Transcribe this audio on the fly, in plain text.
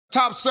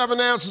Top 7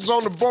 answers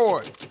on the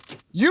board.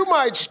 You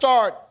might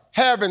start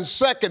having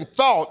second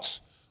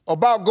thoughts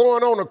about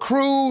going on a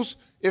cruise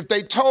if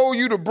they told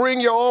you to bring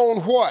your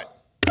own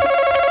what?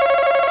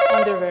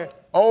 Underwear.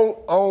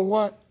 On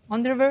what?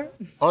 Underwear.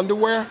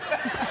 Underwear?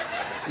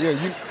 Yeah,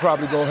 you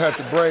probably gonna have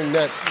to bring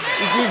that.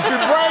 If you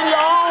bring your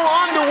own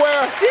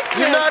underwear,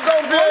 you're not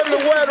gonna be able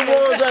to wear the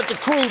ones at the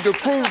cruise. The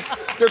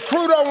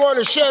crew don't want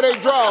to share their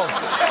drawers.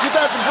 You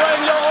got to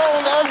bring your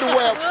own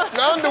underwear.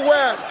 The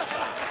underwear.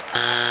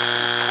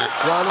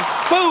 Ronnie?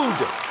 Food.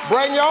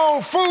 Bring your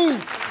own food.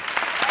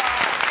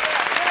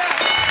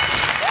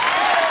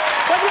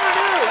 What you gonna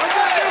do? What you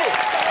gonna do?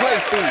 Play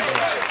Steve.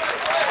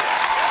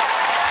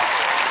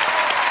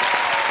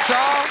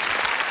 Charles,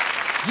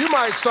 you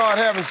might start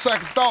having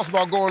second thoughts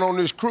about going on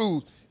this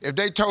cruise if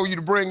they told you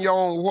to bring your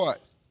own what?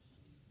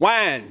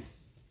 Wine.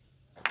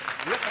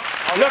 Bring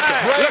your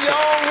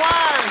own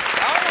wine.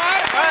 All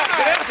right.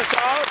 Good answer,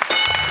 Charles.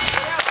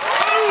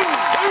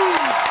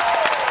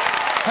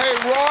 Hey,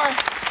 Roy,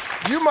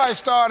 you might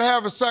start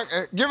having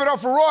second... give it up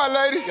for Roy,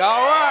 lady.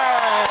 All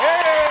right.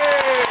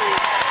 Hey.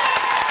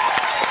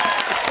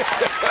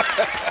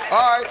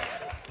 All right.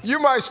 You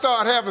might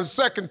start having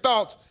second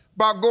thoughts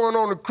about going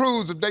on a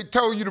cruise if they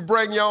told you to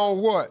bring your own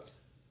what?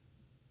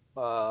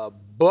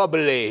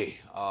 Bubbly.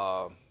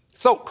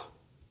 Soap.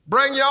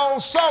 Bring your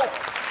own soap.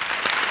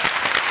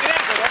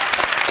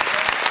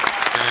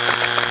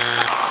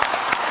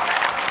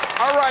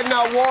 All right,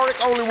 now, Warwick,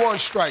 only one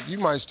strike. You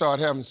might start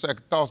having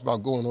second thoughts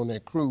about going on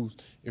that cruise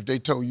if they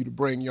told you to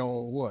bring your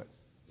own what?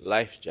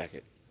 Life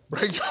jacket.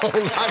 Bring your own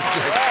life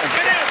jacket.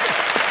 Good answer.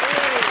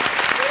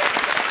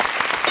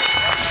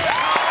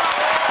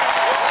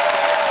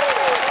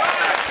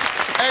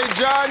 Hey,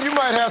 John, you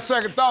might have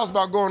second thoughts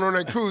about going on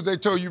that cruise. They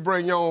told you to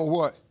bring your own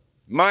what?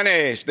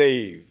 Money,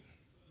 Steve.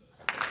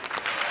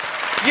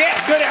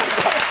 Yeah, good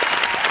answer.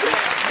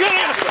 Good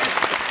answer.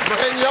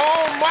 Bring your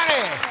own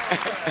money.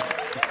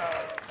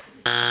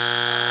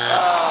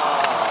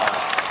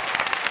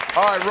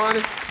 All right,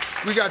 Ronnie,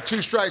 we got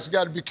 2 strikes. You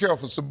got to be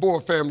careful.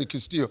 Sabor family can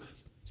steal.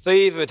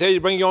 Steve, I tell you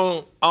to bring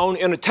your own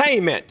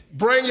entertainment.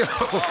 Bring your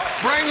own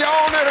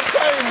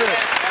entertainment.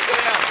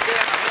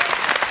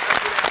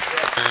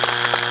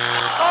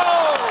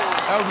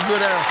 That was a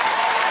good answer.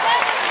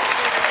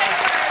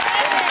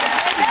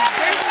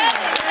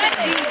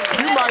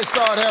 You might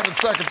start having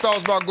second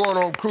thoughts about going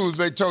on a cruise.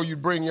 They told you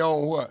to bring your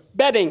own what?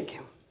 Bedding.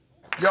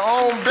 Your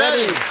own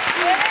bedding.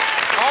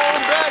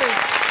 Own bedding.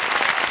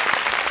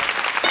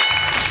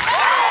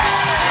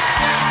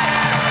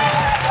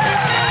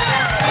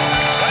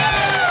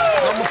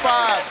 Number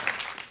 5.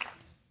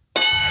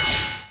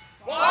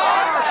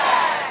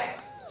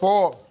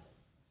 4.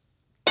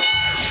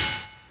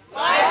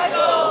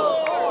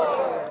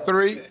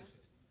 3.